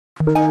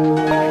There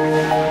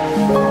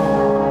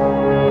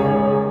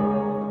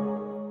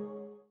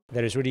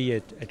is really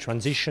a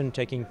transition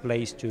taking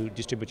place to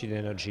distributed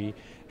energy,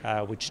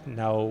 which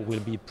now will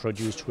be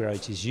produced where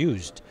it is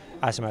used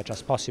as much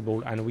as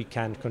possible, and we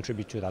can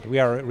contribute to that. We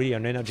are really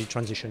an energy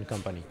transition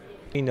company.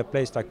 In a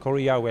place like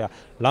Korea, where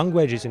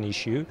language is an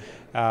issue,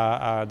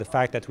 the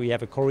fact that we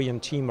have a Korean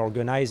team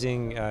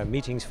organizing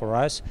meetings for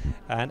us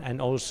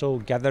and also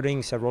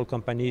gathering several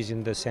companies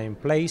in the same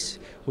place,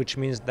 which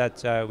means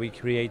that we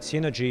create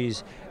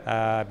synergies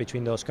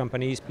between those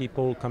companies.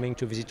 People coming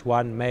to visit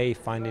one may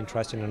find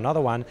interest in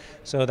another one,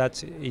 so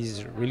that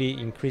is really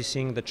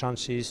increasing the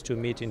chances to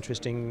meet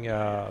interesting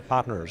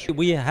partners.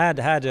 We had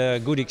a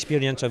good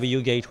experience of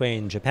EU Gateway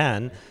in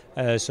Japan,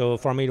 so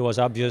for me it was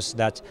obvious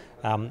that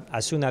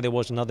as soon as there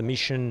was another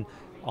mission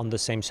on the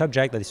same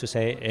subject, that is to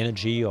say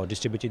energy or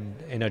distributed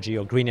energy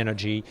or green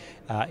energy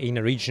in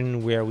a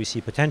region where we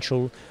see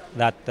potential,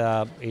 that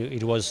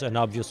it was an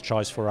obvious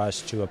choice for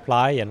us to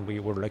apply, and we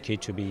were lucky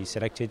to be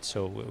selected,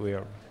 so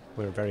we're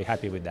very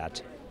happy with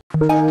that.